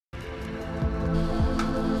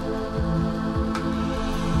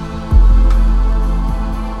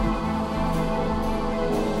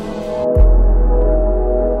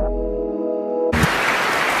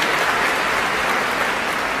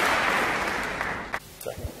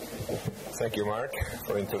Thank you, Mark,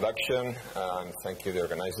 for the introduction, and thank you, the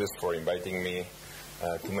organizers, for inviting me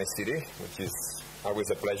to my city, which is always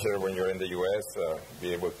a pleasure when you're in the U.S.,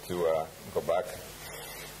 be able to go back.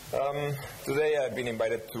 Today I've been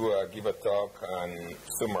invited to give a talk and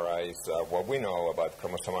summarize what we know about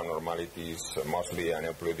chromosomal abnormalities, mostly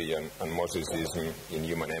aneuploidy and mosaicism in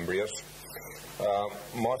human embryos.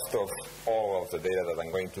 Most of all of the data that I'm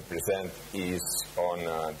going to present is on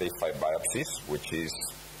day 5 biopsies, which is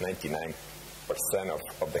 99%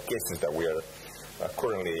 of the cases that we are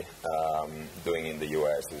currently doing in the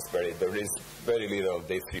U.S. There is very little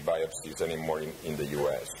day 3 biopsies anymore in the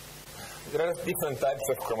U.S. There are different types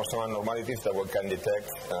of chromosomal abnormalities that we can detect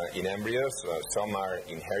in embryos. Some are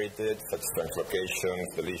inherited, such as translocations,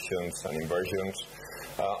 deletions, and inversions.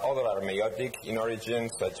 Others are meiotic in origin,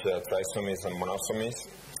 such as trisomies and monosomies.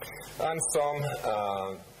 And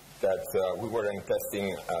some that we weren't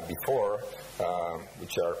testing before,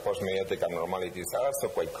 which are post-meiotic abnormalities, are also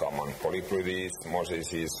quite common: polyploidies,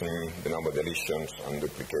 mosaicism, de novo deletions, and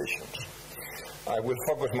duplications. I will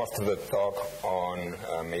focus most of the talk on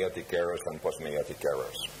meiotic errors and post-meiotic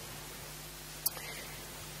errors.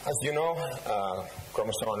 As you know,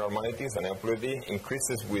 chromosomal abnormalities, aneuploidy,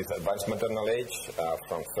 increases with advanced maternal age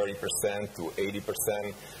from 30% to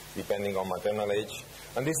 80%, depending on maternal age.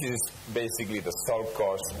 And this is basically the sole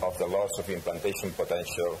cause of the loss of implantation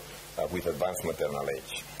potential with advanced maternal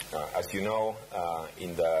age. As you know,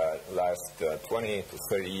 in the last 20 to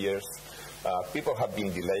 30 years, people have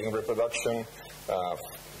been delaying reproduction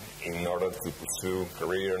in order to pursue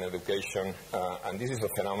career and education, and this is a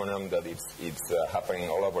phenomenon that it's happening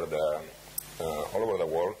all over the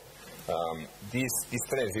world. This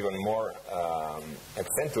trend is even more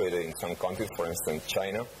accentuated in some countries, for instance,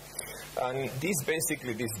 China. And this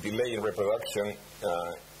delay in reproduction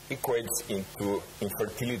equates into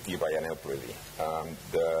infertility by aneuploidy.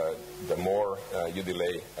 The more you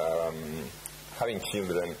delay having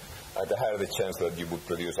children, the higher the chance that you would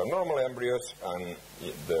produce abnormal embryos and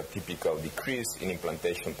the typical decrease in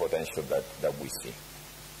implantation potential that we see.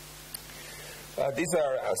 These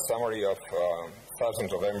are a summary of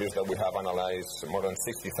thousands of embryos that we have analyzed, more than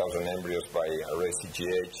 60,000 embryos by array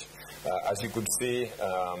CGH. As you could see,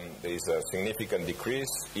 there is a significant decrease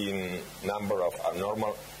in number of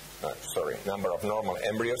normal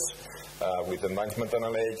embryos with advanced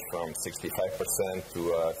maternal age from 65% to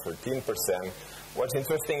 13%. What's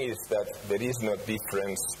interesting is that there is no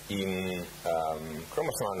difference in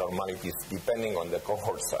chromosomal abnormalities depending on the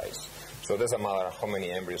cohort size. So it doesn't matter how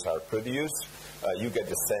many embryos are produced, you get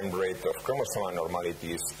the same rate of chromosomal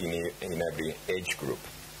abnormalities in every age group.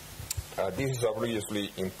 This is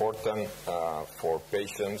obviously important for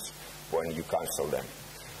patients when you counsel them.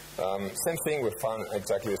 Same thing, we found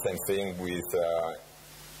exactly the same thing with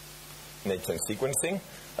next-gen sequencing.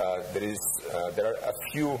 There are a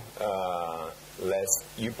few less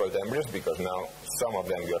euploid embryos because now some of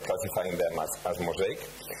them we are classifying them as mosaic.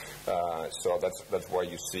 So that's why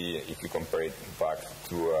you see, if you compare it back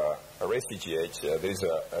to array CGH, there is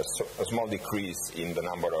a small decrease in the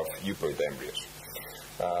number of euploid embryos.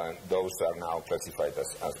 Those are now classified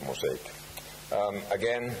as mosaic.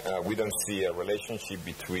 Again, we don't see a relationship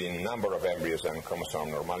between number of embryos and chromosome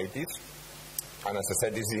abnormalities. And as I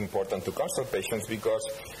said, this is important to counsel patients because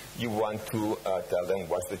you want to tell them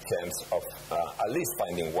what's the chance of at least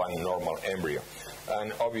finding one normal embryo.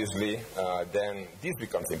 And obviously, then this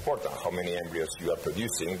becomes important, how many embryos you are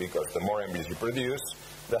producing, because the more embryos you produce,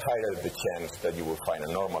 the higher the chance that you will find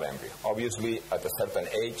a normal embryo. Obviously, at a certain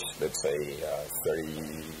age, let's say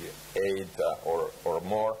 38 or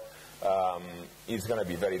more, it's going to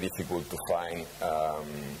be very difficult to find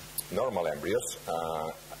normal embryos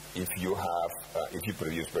if you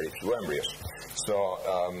produce very few embryos. So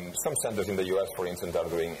some centers in the U.S., for instance, are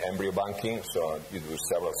doing embryo banking. So you do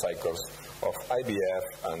several cycles of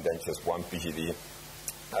IVF and then just one PGD,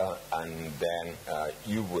 and then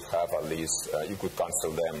you would have at least, you could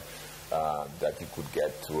counsel them that you could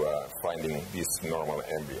get to finding this normal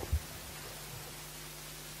embryo.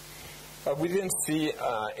 We didn't see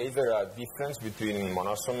either a difference between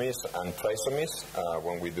monosomies and trisomies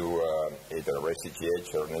when we do either array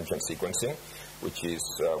CGH or next-gen sequencing, which is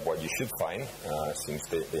what you should find since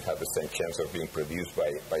they have the same chance of being produced by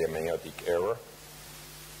a meiotic error.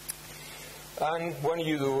 And when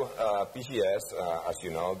you do PGS, as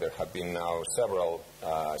you know, there have been now several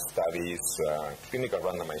studies, clinical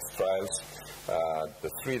randomized trials. The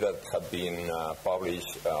 3 that have been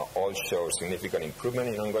published all show significant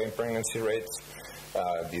improvement in ongoing pregnancy rates.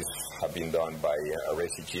 These have been done by array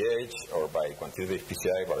CGH or by quantitative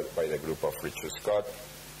PCI by the group of Richard Scott.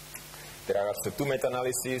 There are also two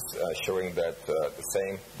meta-analyses showing that the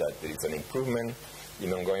same, that there is an improvement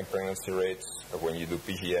in ongoing pregnancy rates when you do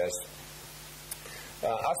PGS.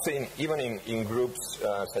 Also, even in groups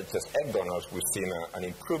such as egg donors, we've seen an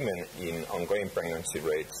improvement in ongoing pregnancy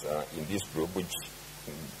rates in this group, which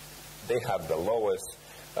they have the lowest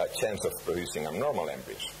chance of producing abnormal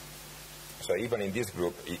embryos. So even in this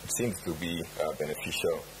group, it seems to be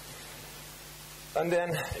beneficial. And then,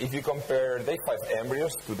 if you compare day 5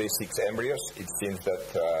 embryos to day 6 embryos, it seems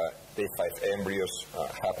that day 5 embryos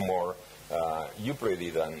have more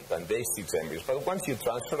euploidy than day 6 embryos. But once you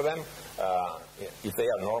transfer them, if they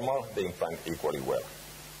are normal, they implant equally well.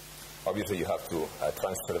 Obviously, you have to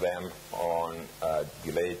transfer them on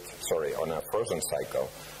on a frozen cycle.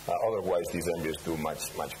 Otherwise, these embryos do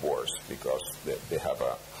much worse because they have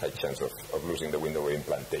a high chance of losing the window of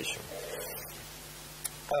implantation.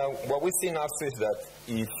 What we see also is that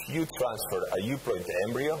if you transfer a euploid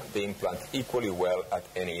embryo, they implant equally well at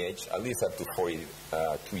any age, at least up to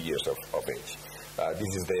 42 years of age.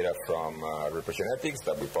 This is data from Reprogenetics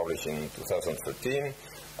that we published in 2013.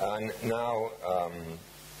 And now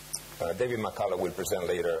David McCullough will present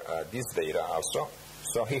later this data also.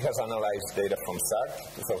 So he has analyzed data from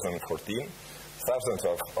SART 2014, thousands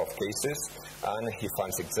of cases, and he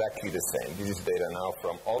finds exactly the same. This is data now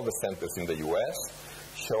from all the centers in the US,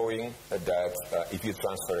 showing that if you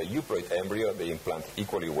transfer a euploid embryo, they implant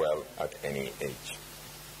equally well at any age.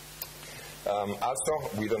 Also,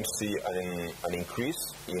 we don't see an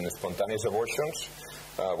increase in spontaneous abortions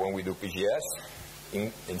when we do PGS.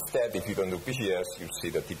 Instead, if you don't do PGS, you see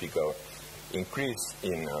the typical increase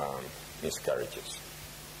in miscarriages.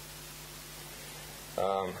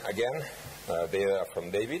 Again, data from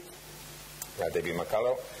David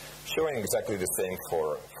McCullough, showing exactly the same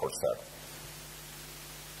for SART.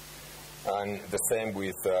 And the same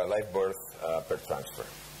with live birth per transfer.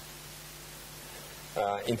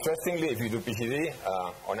 Interestingly, if you do PGD,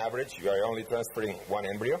 on average, you are only transferring one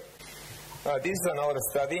embryo. This is another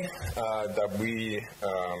study that we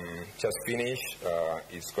just finished.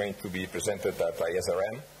 It's going to be presented at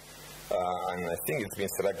ISRM, and I think it's been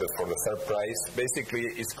selected for the third prize. Basically,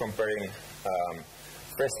 it's comparing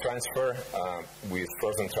fresh transfer with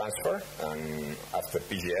frozen transfer and after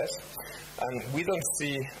PGS. And we don't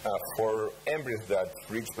see for embryos that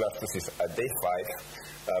reach blastocyst at day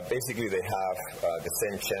 5, basically they have the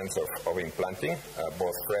same chance of implanting,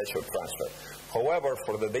 both fresh or transfer. However,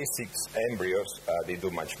 for the day 6 embryos, they do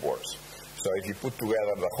much worse. So if you put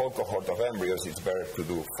together the whole cohort of embryos, it's better to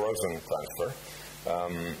do frozen transfer.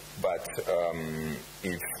 But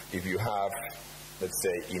if you have, let's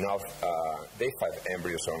say, enough day 5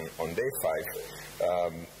 embryos on day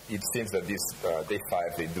 5, it seems that this day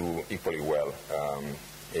 5 they do equally well,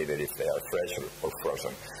 either if they are fresh or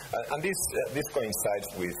frozen. And this coincides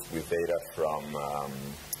with data from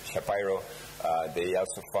Shapiro. They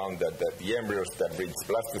also found that the embryos that reach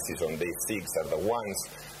blastocyst on day 6 are the ones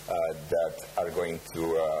that are going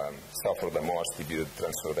to suffer the most if you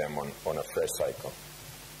transfer them on a fresh cycle.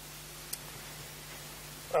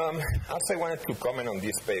 Also, I wanted to comment on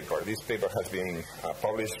this paper. This paper has been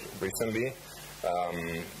published recently.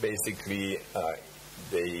 Basically,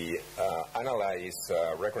 they analyze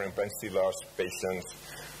recurrent pregnancy loss patients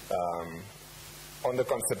on the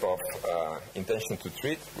concept of intention to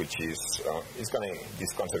treat, which is this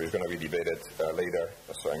concept is going to be debated later.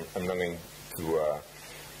 So I'm not going to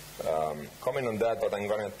comment on that, but I'm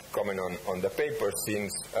going to comment on the paper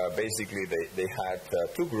since basically they had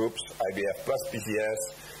two groups, IVF plus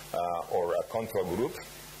PGS or a control group.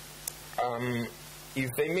 If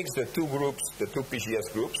they mix the two groups, the two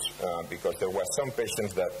PGS groups, because there were some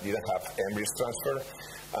patients that didn't have embryos transfer,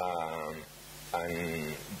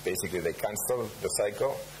 and basically they canceled the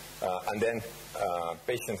cycle, and then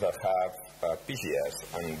patients that have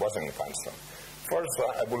PGS and wasn't canceled. First,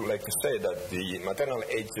 I would like to say that the maternal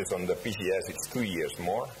ages on the PGS is 2 years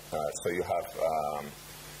more, so you have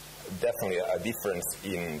definitely a difference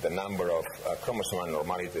in the number of chromosomal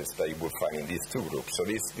abnormalities that you will find in these two groups. So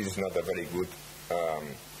this is not a very good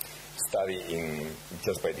study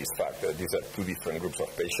just by this fact. These are two different groups of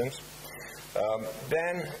patients.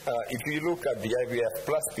 Then, if you look at the IVF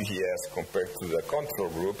plus PGS compared to the control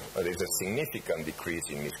group, there's a significant decrease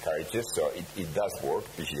in miscarriages, so it does work,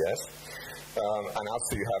 PGS. And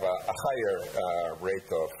also you have a higher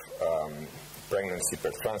rate of pregnancy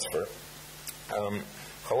per transfer.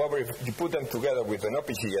 However, if you put them together with an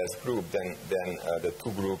OPGS group, then the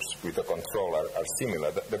two groups with the control are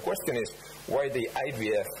similar. The question is why the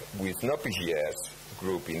IVF with no PGS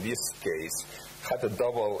group, in this case, had a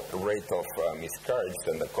double rate of miscarriage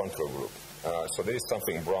than the control group. So there is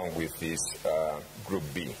something wrong with this group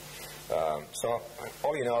B. So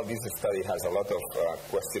all in all, this study has a lot of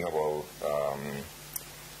questionable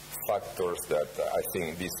factors that I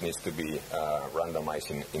think this needs to be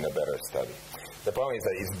randomized in a better study. The problem is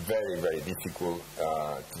that it's very, very difficult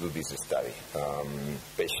to do this study.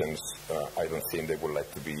 Patients, I don't think they would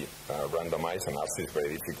like to be randomized, and also it's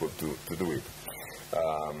very difficult to do it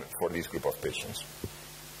for this group of patients.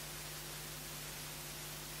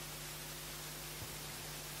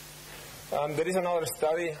 There is another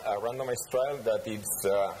study, a randomized trial, that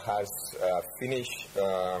has finished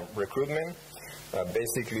recruitment.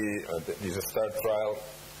 Basically, this STAR trial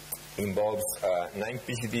involves 9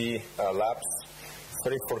 PCD labs,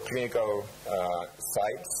 34 clinical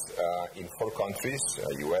sites in 4 countries,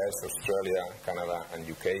 US, Australia, Canada, and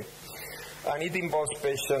UK. And it involves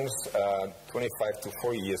patients 25 to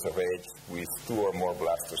 40 years of age with 2 or more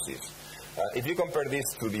blastocysts. If you compare this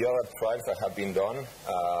to the other trials that have been done,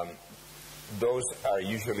 those are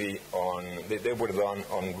usually they were done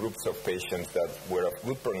on groups of patients that were of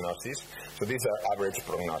good prognosis. So these are average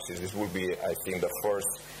prognosis. This will be, I think, the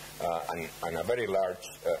first and a very large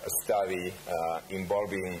study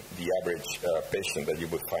involving the average patient that you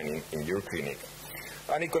would find in your clinic.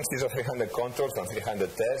 And it consists of 300 controls and 300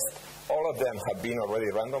 tests. All of them have been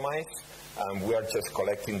already randomized, and we are just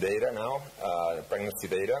collecting data now, pregnancy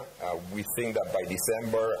data. We think that by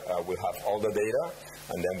December we'll have all the data,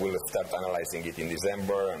 and then we'll start analyzing it in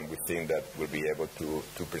December, and we think that we'll be able to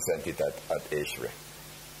present it at ASHRE.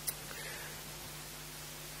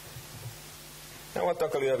 Now I'll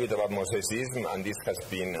talk a little bit about mosaicism, and this has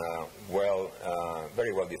been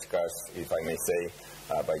very well discussed, if I may say,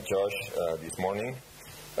 by Josh this morning.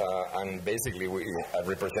 And basically, as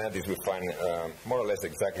representatives, we find more or less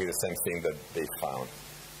exactly the same thing that they found.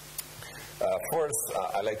 First,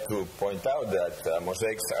 I'd like to point out that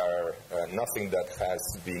mosaics are nothing that has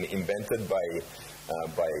been invented by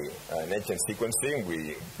next-gen sequencing.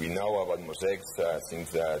 We know about mosaics since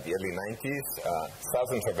the early 90s.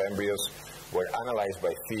 Thousands of embryos were analyzed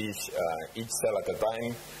by fish, each cell at a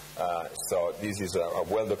time. So this is a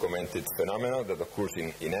well-documented phenomenon that occurs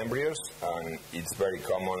in embryos, and it's very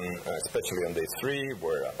common, especially on day 3,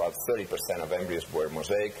 where about 30% of embryos were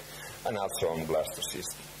mosaic, and also on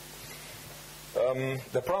blastocysts.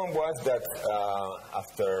 The problem was that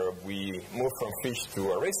after we moved from fish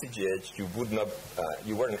to array CGH,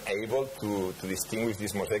 you weren't able to distinguish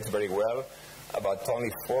these mosaics very well. About only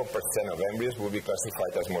 4% of embryos will be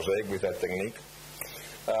classified as mosaic with that technique.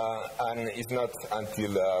 And it's not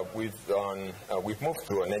until we've moved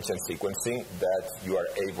to next-gen sequencing that you are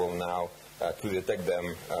able now to detect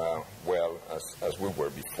them well as we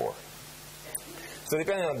were before. So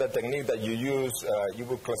depending on the technique that you use, you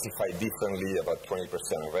will classify differently about 20%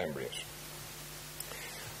 of embryos.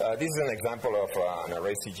 This is an example of an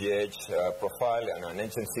array CGH profile and an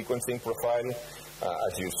next-gen sequencing profile.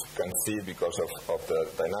 As you can see, because of the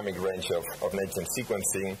dynamic range of next-gen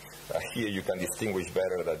sequencing, here you can distinguish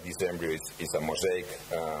better that this embryo is a mosaic,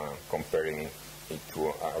 comparing it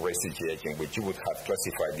to array CGH, in which you would have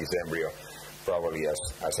classified this embryo probably as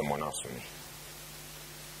a monosomy.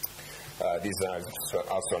 This is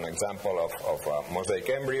also an example of a mosaic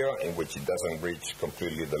embryo in which it doesn't reach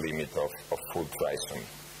completely the limit of full trisomy.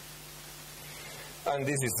 And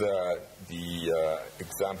this is the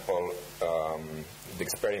example, the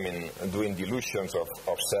experiment doing dilutions of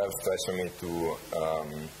cells, trisomy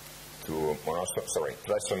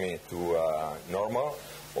trisomy to normal,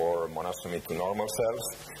 or monosomy to normal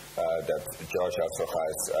cells, that Josh also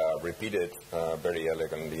has repeated very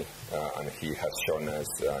elegantly, and he has shown us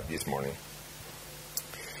this morning.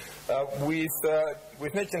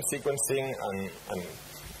 With next-gen sequencing and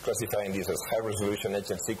classifying this as high-resolution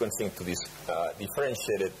next-gen sequencing to this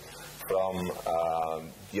differentiated from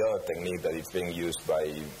the other technique that is being used by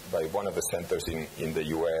one of the centers in the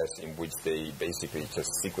US, in which they basically just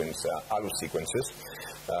sequence ALU sequences,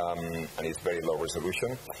 and it's very low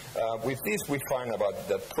resolution. With this, we find about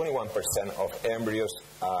that 21% of embryos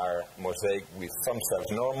are mosaic with some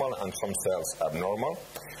cells normal and some cells abnormal,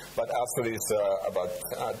 but also there's about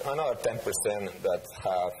another 10% that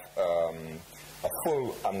have a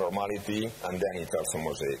full abnormality, and then it's also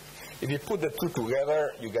mosaic. If you put the two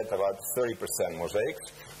together, you get about 30% mosaics,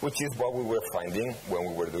 which is what we were finding when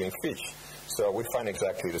we were doing fish. So we find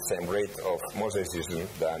exactly the same rate of mosaicism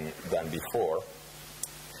than before.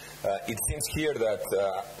 It seems here that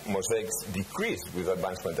mosaics decrease with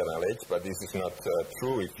advanced maternal age, but this is not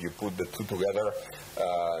true. If you put the two together,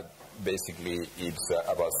 basically it's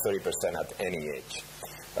about 30% at any age.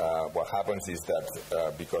 What happens is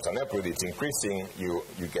that because aneuploidy is increasing, you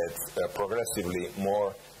get progressively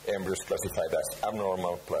more embryos classified as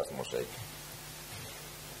abnormal plus mosaic.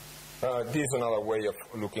 This is another way of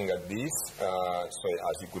looking at this. So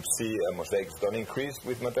as you could see, mosaics don't increase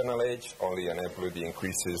with maternal age, only aneuploidy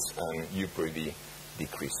increases and euploidy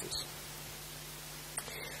decreases.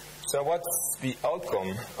 So what's the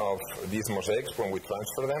outcome of these mosaics when we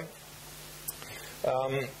transfer them?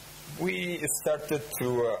 We started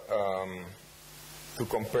to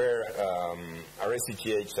compare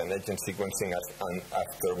RACGH and NGen sequencing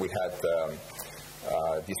after we had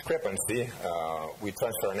discrepancy. We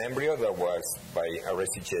transferred an embryo that was by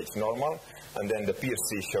RACGH normal, and then the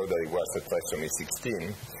PFC showed that it was a trisomy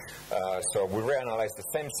 16. So we reanalyzed the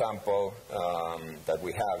same sample that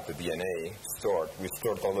we have, the DNA stored. We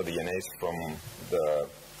stored all the DNAs from the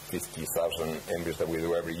 50,000 embryos that we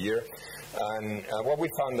do every year. And what we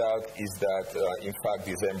found out is that, in fact,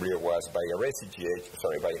 this embryo was by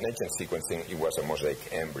by NGen sequencing, it was a mosaic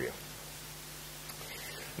embryo.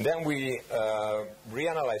 Then we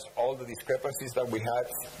reanalyzed all the discrepancies that we had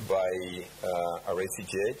by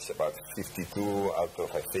RACGH, about 52 out of,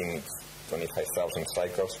 I think, 25,000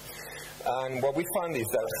 cycles. And what we found is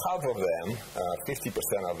that half of them,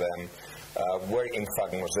 50% of them, were in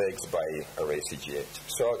fact mosaics by RACGH.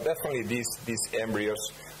 So definitely these embryos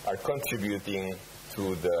are contributing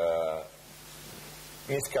to the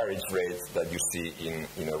miscarriage rates that you see in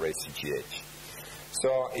RACGH.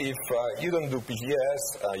 So if you don't do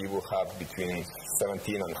PGS, you will have between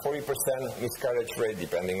 17 and 40% miscarriage rate,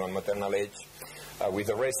 depending on maternal age. With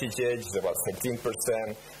RACGH, it's about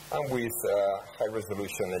 13%, and with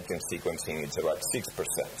high-resolution NGen sequencing, it's about 6%.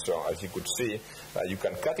 So as you could see, you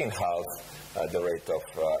can cut in half the rate of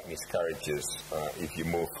miscarriages if you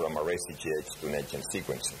move from RACGH to NGen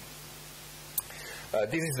sequencing.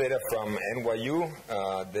 This is data from NYU.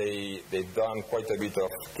 They've done quite a bit of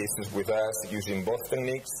cases with us using both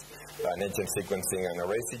techniques, NGen sequencing and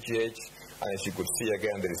RACGH. And as you could see,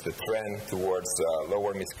 again, there is the trend towards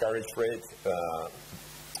lower miscarriage rate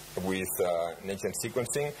with NGen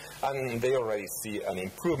sequencing. And they already see an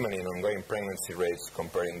improvement in ongoing pregnancy rates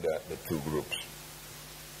comparing the two groups.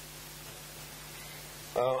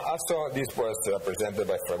 Also, this was presented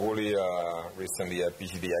by Fraguli recently at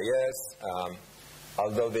PGDIS.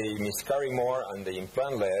 Although they miscarry more and they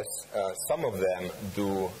implant less, some of them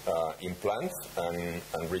do implant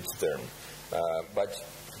and reach term, but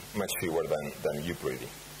much fewer than euploidy.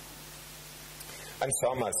 And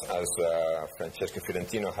some, as Francesco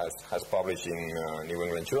Fiorentino has published in New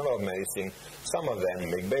England Journal of Medicine, some of them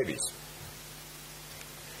make babies.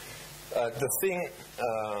 The thing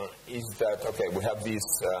is that, okay, we have this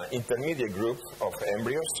intermediate group of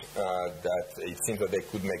embryos that it seems that they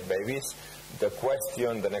could make babies.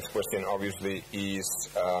 The next question obviously is,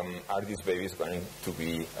 are these babies going to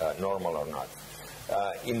be normal or not?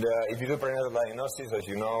 If you do prenatal diagnosis, as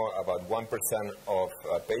you know, about 1% of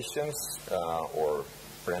patients or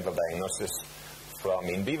prenatal diagnosis from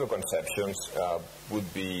in vivo conceptions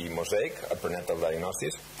would be mosaic, a prenatal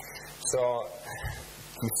diagnosis. So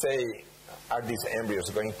to say, are these embryos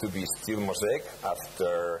going to be still mosaic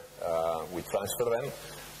after we transfer them?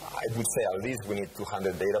 I would say at least we need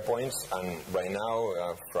 200 data points, and right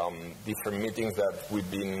now, from different meetings that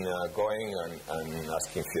we've been going and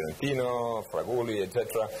asking Fiorentino, Fraguli,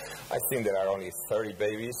 etc., I think there are only 30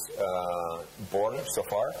 babies born so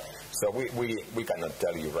far. So we cannot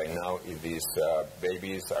tell you right now if these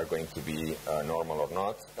babies are going to be normal or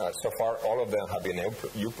not. So far, all of them have been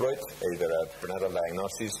euploid, either at prenatal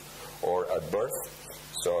diagnosis or at birth.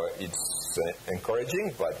 So it's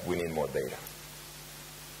encouraging, but we need more data.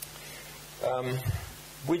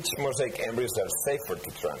 Which mosaic embryos are safer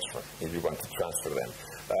to transfer if you want to transfer them?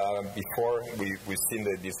 Before, we've seen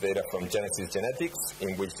this data from Genesis Genetics,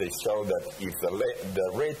 in which they show that if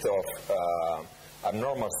the rate of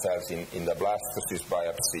abnormal cells in the blastocyst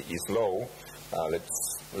biopsy is low,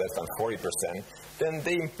 less than 40%, then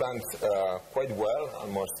they implant quite well,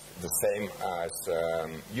 almost the same as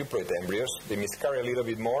euploid embryos. They miscarry a little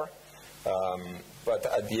bit more, but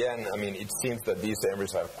at the end, I mean, it seems that these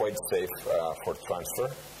embryos are quite safe for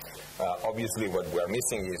transfer. Obviously, what we are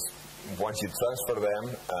missing is, once you transfer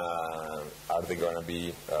them, are they going to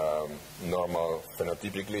be normal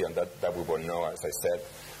phenotypically? And that we won't know, as I said,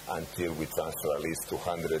 until we transfer at least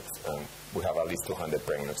 200, we have at least 200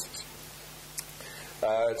 pregnancies.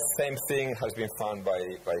 Same thing has been found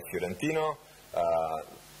by Fiorentino.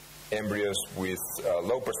 Embryos with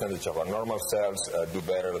low percentage of abnormal cells do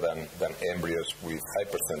better than embryos with high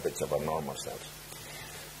percentage of abnormal cells.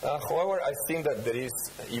 However, I think that there is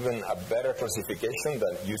even a better classification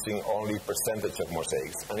than using only percentage of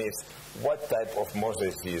mosaics, and it's what type of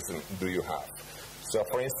mosaicism do you have? So,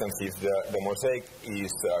 for instance, if the mosaic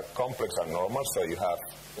is complex or normal, so you have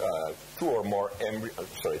two or more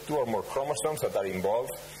chromosomes that are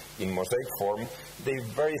involved in mosaic form, they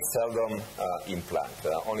very seldom implant.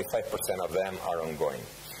 Only 5% of them are ongoing.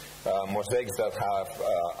 Mosaics that have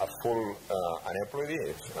a full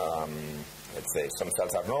aneuploidy, let's say some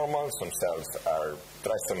cells are normal, some cells are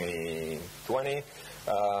trisomy 20,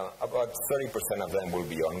 about 30% of them will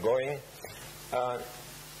be ongoing.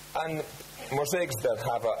 And mosaics that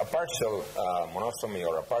have a partial monosomy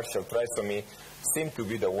or a partial trisomy seem to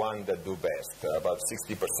be the one that do best. About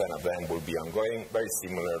 60% of them will be ongoing, very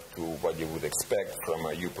similar to what you would expect from a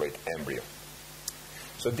euploid embryo.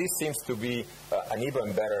 So this seems to be an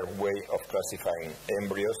even better way of classifying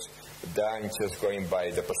embryos than just going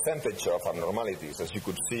by the percentage of abnormalities. As you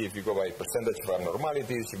could see, if you go by percentage of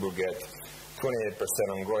abnormalities, you will get 28%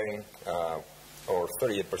 ongoing or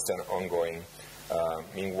 38% ongoing.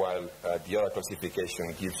 Meanwhile, the other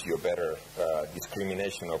classification gives you a better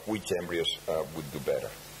discrimination of which embryos would do better.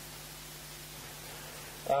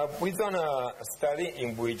 We've done a study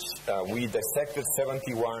in which we dissected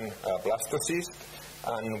 71 blastocysts,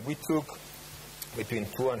 and we took between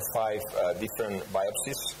 2 and 5 different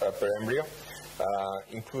biopsies per embryo,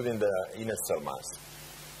 including the inner cell mass.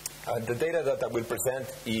 The data that I will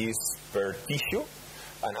present is per tissue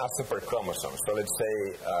and also per chromosome. So let's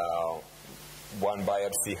say one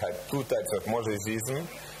biopsy had 2 types of mosaicism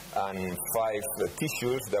and 5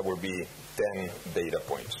 tissues, that would be 10 data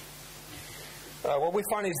points. What we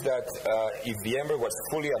found is that if the embryo was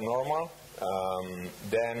fully abnormal,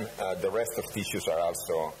 then the rest of tissues are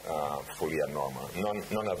also fully abnormal.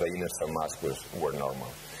 None of the inner cell masses were normal.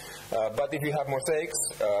 But if you have mosaics,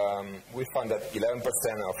 we found that 11%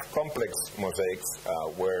 of complex mosaics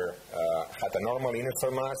had a normal inner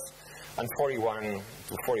cell mass, and 41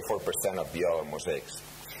 to 44% of the other mosaics.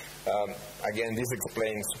 Again, this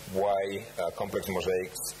explains why complex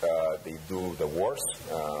mosaics, they do the worst.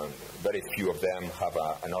 Very few of them have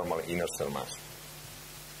a normal inner cell mass.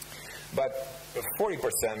 But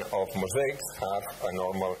 40% of mosaics have a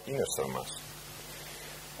normal inner cell mass.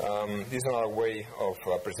 This is another way of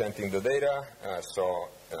presenting the data.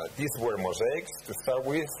 These were mosaics to start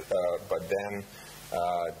with, but then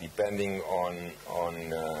depending on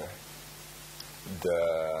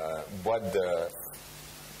what the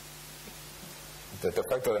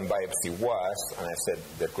tetrafractal biopsy was, and I said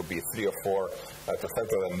there could be 3 or 4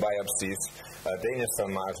 tetrafractal biopsies, the inner cell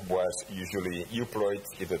mass was usually euploid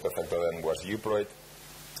if the tetrafractal was euploid,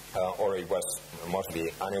 or it was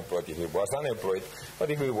mostly aneuploid if it was aneuploid.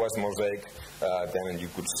 But if it was mosaic, then you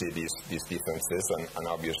could see these differences, and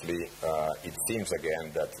obviously it seems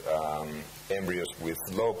again that embryos with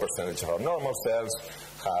low percentage of abnormal cells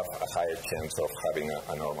have a higher chance of having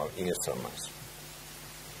a normal inner cell mass.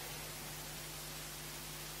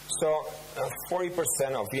 So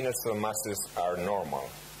 40% of inner cell masses are normal.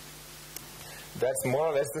 That's more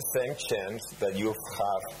or less the same chance that you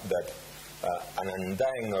have that an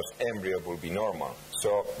undiagnosed embryo will be normal.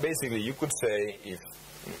 So basically you could say, if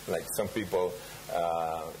like some people,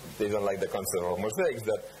 they don't like the concept of mosaics,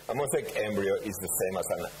 that a mosaic embryo is the same as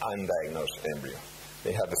an undiagnosed embryo.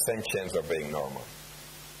 They have the same chance of being normal.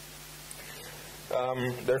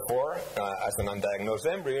 Therefore, as an undiagnosed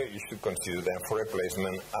embryo, you should consider them for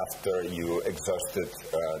replacement after you exhausted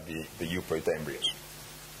the euploid embryos.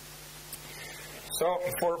 So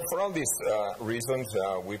for all these reasons,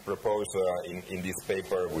 we propose in this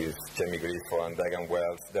paper with Jamie Griffo and Dagan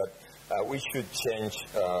Wells that we should change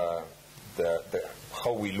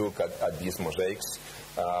how we look at these mosaics.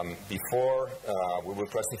 Before, we will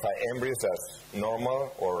classify embryos as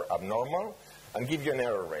normal or abnormal and give you an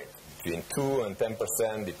error rate between 2 and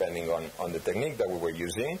 10%, depending on the technique that we were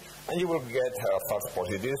using, and you will get false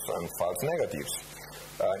positives and false negatives.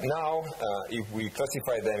 Now, if we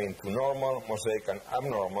classify them into normal, mosaic, and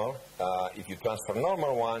abnormal, if you transfer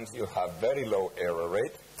normal ones, you have very low error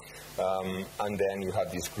rate, and then you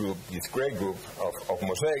have this gray group of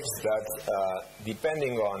mosaics that,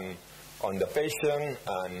 depending on the patient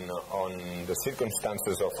and on the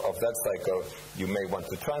circumstances of that cycle, you may want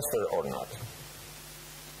to transfer or not.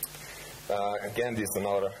 Again, this is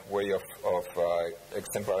another way of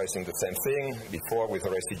exemplarizing the same thing. Before, with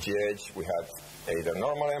RSCGH, we had either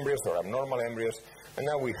normal embryos or abnormal embryos, and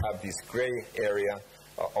now we have this gray area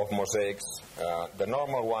of mosaics. The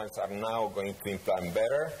normal ones are now going to implant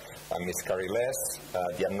better and miscarry less.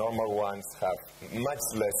 The abnormal ones have much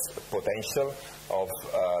less potential of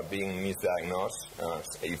being misdiagnosed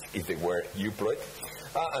if they were euploid.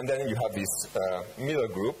 And then you have this middle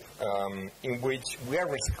group in which we are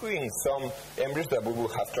rescuing some embryos that we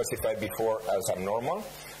would have classified before as abnormal.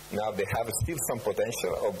 Now they have still some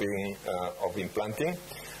potential of being of implanting.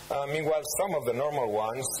 Meanwhile, some of the normal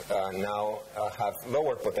ones now have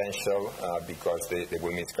lower potential because they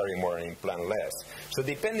will miscarry more and implant less. So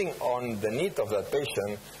depending on the need of that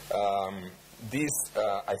patient, this,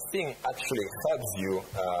 I think, actually helps you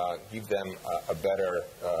give them a better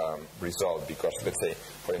result because, let's say,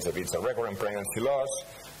 for instance, if it's a recurrent pregnancy loss,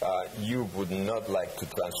 you would not like to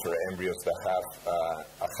transfer embryos that have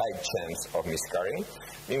a high chance of miscarrying.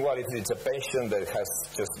 Meanwhile, if it's a patient that has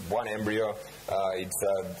just one embryo, it's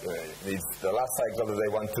the last cycle that they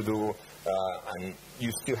want to do, and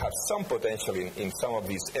you still have some potential in some of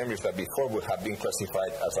these embryos that before would have been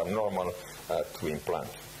classified as abnormal to implant.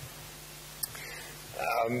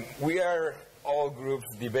 We are all groups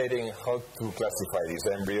debating how to classify these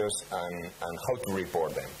embryos and how to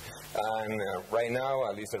report them. And right now,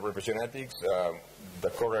 at least at Reprogenetics, the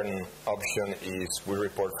current option is we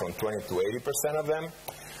report from 20 to 80% of them,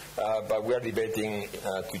 but we are debating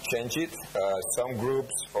to change it. Some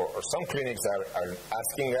groups or some clinics are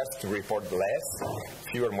asking us to report less,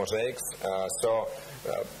 fewer mosaics. So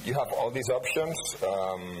you have all these options.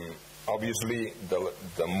 Obviously, the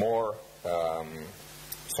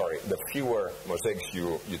fewer mosaics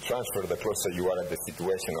you transfer, the closer you are at the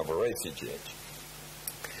situation of array CGH.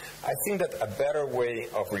 I think that a better way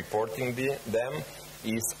of reporting them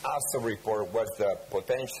is also report what's the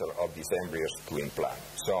potential of these embryos to implant.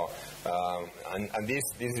 So, and this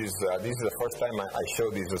is the first time I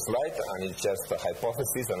show this slide, and it's just a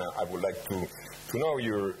hypothesis, and I would like to know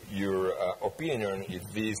your opinion if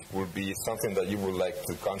this would be something that you would like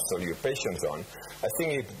to counsel your patients on. I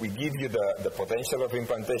think if we give you the potential of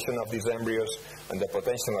implantation of these embryos and the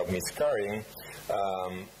potential of miscarrying,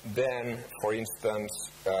 then, for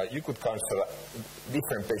instance, you could counsel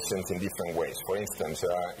different patients in different ways. For instance,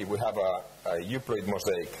 if we have a euploid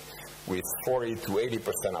mosaic with 40 to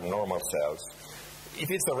 80% abnormal cells, if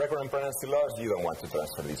it's a recurrent pregnancy loss, you don't want to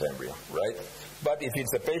transfer this embryo, right? But if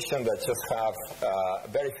it's a patient that just have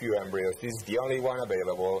very few embryos, this is the only one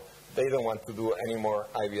available, they don't want to do any more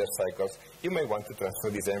IVF cycles, you may want to transfer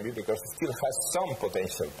this embryo because it still has some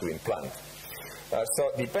potential to implant.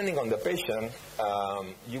 So depending on the patient,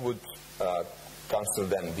 you would counsel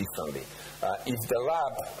them differently. If the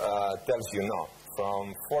lab tells you no,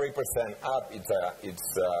 from 40% up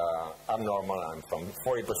it's abnormal, and from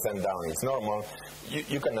 40% down it's normal,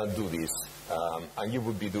 you cannot do this, and you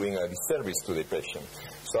would be doing a disservice to the patient.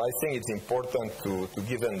 So I think it's important to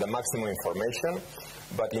give them the maximum information,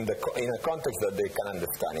 but in a context that they can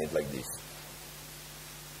understand it like this.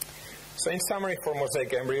 So in summary, for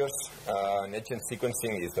mosaic embryos, next-gen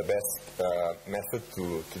sequencing is the best method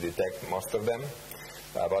to detect most of them.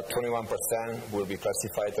 About 21% will be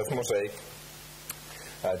classified as mosaic.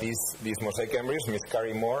 These mosaic embryos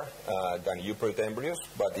miscarry more than euploid embryos,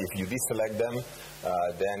 but if you deselect them,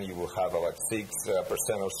 then you will have about 6%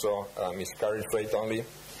 or so miscarriage rate only.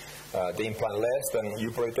 They implant less than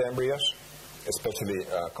euploid embryos, especially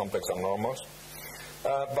complex abnormals.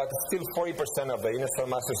 But still 40% of the inner cell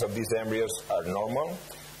masses of these embryos are normal,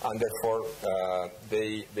 and therefore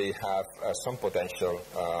they have some potential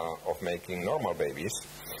of making normal babies.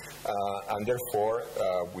 And therefore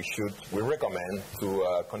we recommend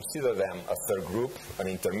to consider them a third group, an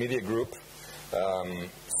intermediate group,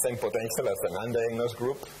 same potential as an undiagnosed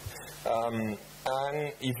group.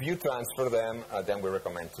 And if you transfer them, then we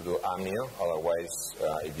recommend to do amnio. Otherwise,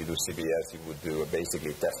 if you do CBS, you would do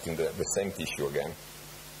basically testing the same tissue again.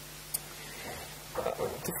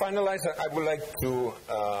 To finalize, I would like to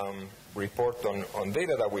report on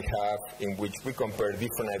data that we have in which we compare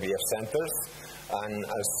different IVF centers. And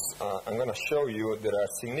as I'm going to show you, there are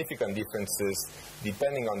significant differences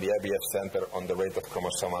depending on the IVF center on the rate of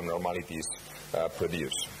chromosome abnormalities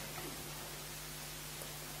produced.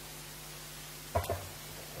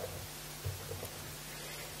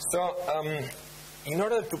 So, in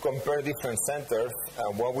order to compare different centers,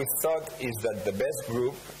 what we thought is that the best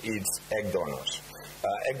group is egg donors.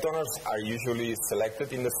 Egg donors are usually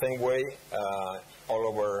selected in the same way all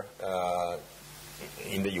over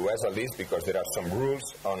in the U.S. at least, because there are some rules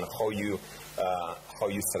on how you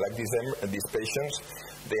select these patients.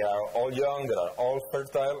 They are all young, they are all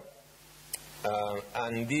fertile,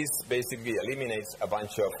 and this basically eliminates a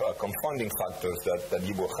bunch of confounding factors that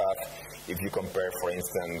you will have if you compare, for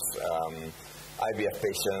instance, IVF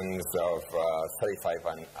patients of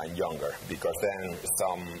 35 and younger, because then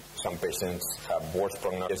some patients have worse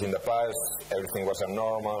prognosis. In the past, everything was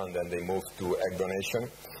abnormal, and then they moved to egg donation.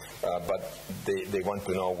 but they want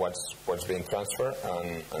to know what's being transferred,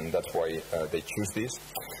 and that's why they choose this.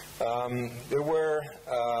 There were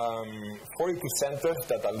 42 centers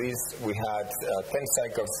that at least we had 10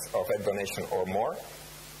 cycles of egg donation or more.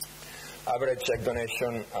 Average egg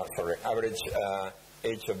donation, average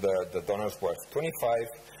age of the donors was 25,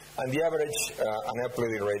 and the average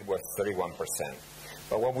aneuploidy rate was 31%.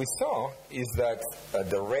 But what we saw is that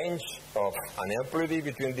the range of aneuploidy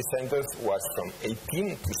between the centers was from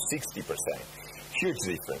 18 to 60%. Huge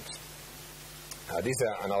difference. This is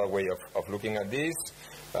another way of looking at this.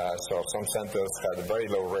 So some centers had a very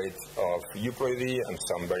low rate of euploidy and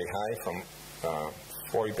some very high, from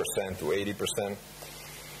 40% to 80%.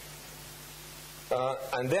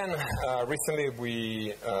 And then recently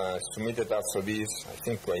we submitted also this, I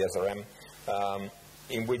think, to ISRM,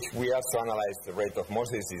 in which we also analyzed the rate of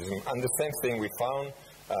mosaicism. And the same thing, we found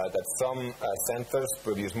that some centers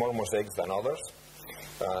produce more mosaics than others.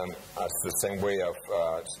 As the same way of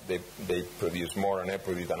they produce more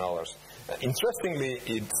aneuploidy than others. Interestingly,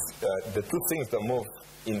 it's the two things that move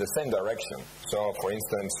in the same direction. So, for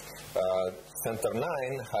instance, Center 9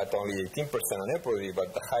 had only 18% aneuploidy,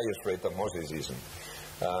 but the highest rate of mosaicism.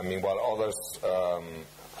 Meanwhile, others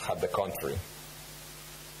had the contrary.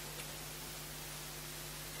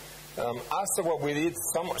 Also, what we did,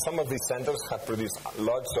 some of these centers had produced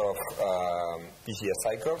lots of PGS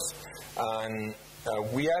cycles, and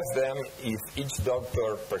we asked them if each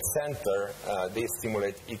doctor per center they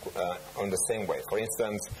stimulate on the same way. For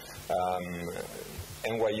instance,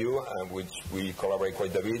 NYU, which we collaborate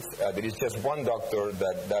quite a bit, there is just one doctor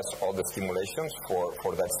that does all the stimulations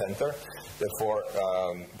for that center. Therefore,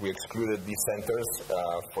 we excluded these centers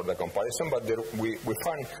for the comparison, but we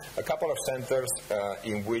found a couple of centers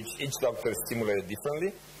in which each doctor stimulated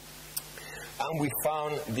differently. And we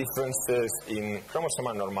found differences in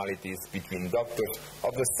chromosomal abnormalities between doctors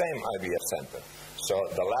of the same IVF center. So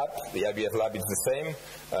the IVF lab is the same,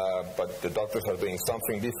 but the doctors are doing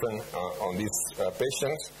something different on these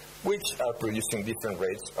patients, which are producing different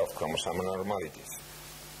rates of chromosomal abnormalities.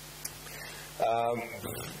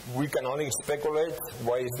 We can only speculate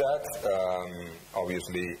why is that.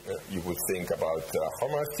 Obviously, you would think about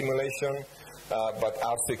hormone stimulation, but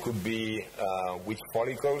also it could be which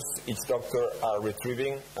follicles each doctor are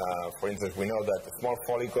retrieving. For instance, we know that small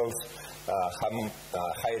follicles have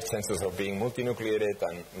higher chances of being multinucleated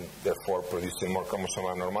and therefore producing more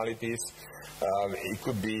chromosomal abnormalities. It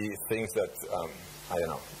could be things that, I don't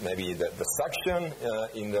know, maybe the suction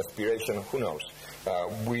in the aspiration, who knows?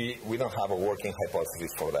 We don't have a working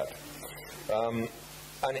hypothesis for that.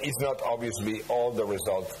 And it's not obviously all the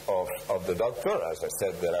result of the doctor. As I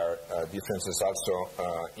said, there are differences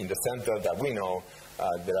also in the center that we know.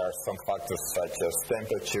 There are some factors such as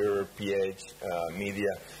temperature, pH, media,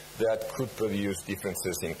 that could produce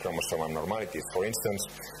differences in chromosome abnormalities. For instance,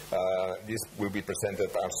 this will be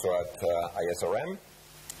presented also at ISRM.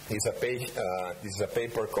 This is a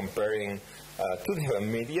paper comparing two different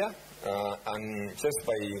media, and just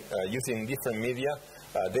by using different media,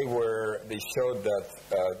 they showed that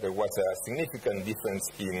there was a significant difference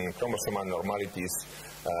in chromosome abnormalities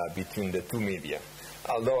between the two media.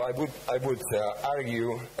 Although I would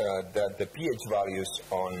argue that the pH values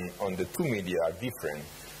on the two media are different.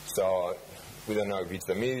 So we don't know if it's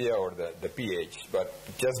the media or the pH, but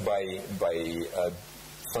just by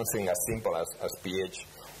something as simple as pH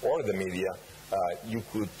or the media, you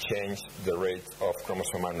could change the rate of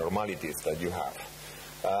chromosome abnormalities that you have.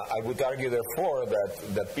 I would argue, therefore,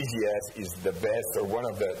 that PGS is the best, or one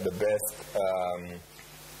of the best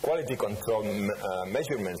quality control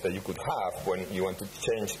measurements that you could have when you want to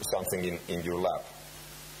change something in your lab.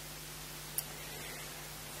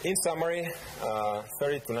 In summary,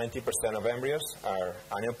 30 to 90% of embryos are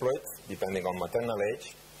aneuploid, depending on maternal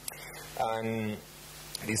age. And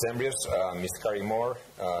these embryos miscarry more,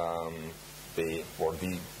 they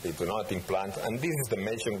do not implant. And this is the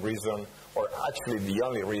major reason, or actually the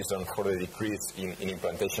only reason, for the decrease in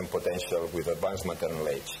implantation potential with advanced maternal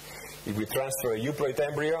age. If we transfer a euploid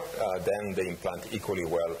embryo, then they implant equally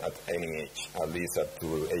well at any age, at least up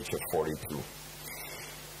to the age of 42.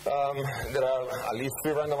 There are at least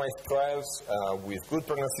 3 randomized trials with good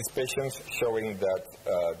prognosis patients showing that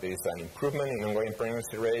there is an improvement in ongoing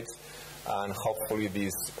pregnancy rates, and hopefully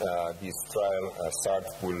this trial SART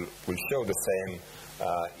will show the same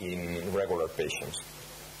in regular patients.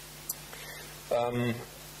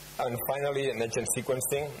 And finally, next-gen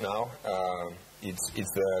sequencing now.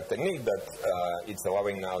 It's a technique that it's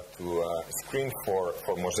allowing now to screen for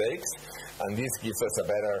mosaics, and this gives us a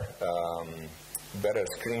better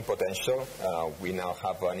screening potential. We now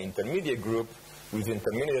have an intermediate group with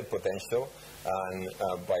intermediate potential, and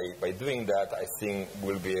by doing that, I think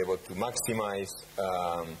we'll be able to maximize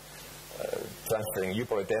transferring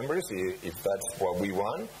euploid embryos, if that's what we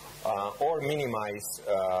want, or minimize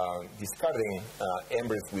discarding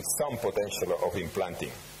embryos with some potential of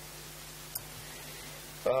implanting.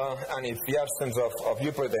 And in the absence of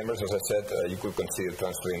euploid embryos, as I said, you could consider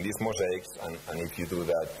transferring these mosaics, and if you do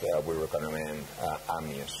that, we recommend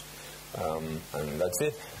amnios. And that's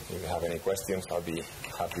it. If you have any questions, I'll be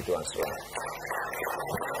happy to answer them.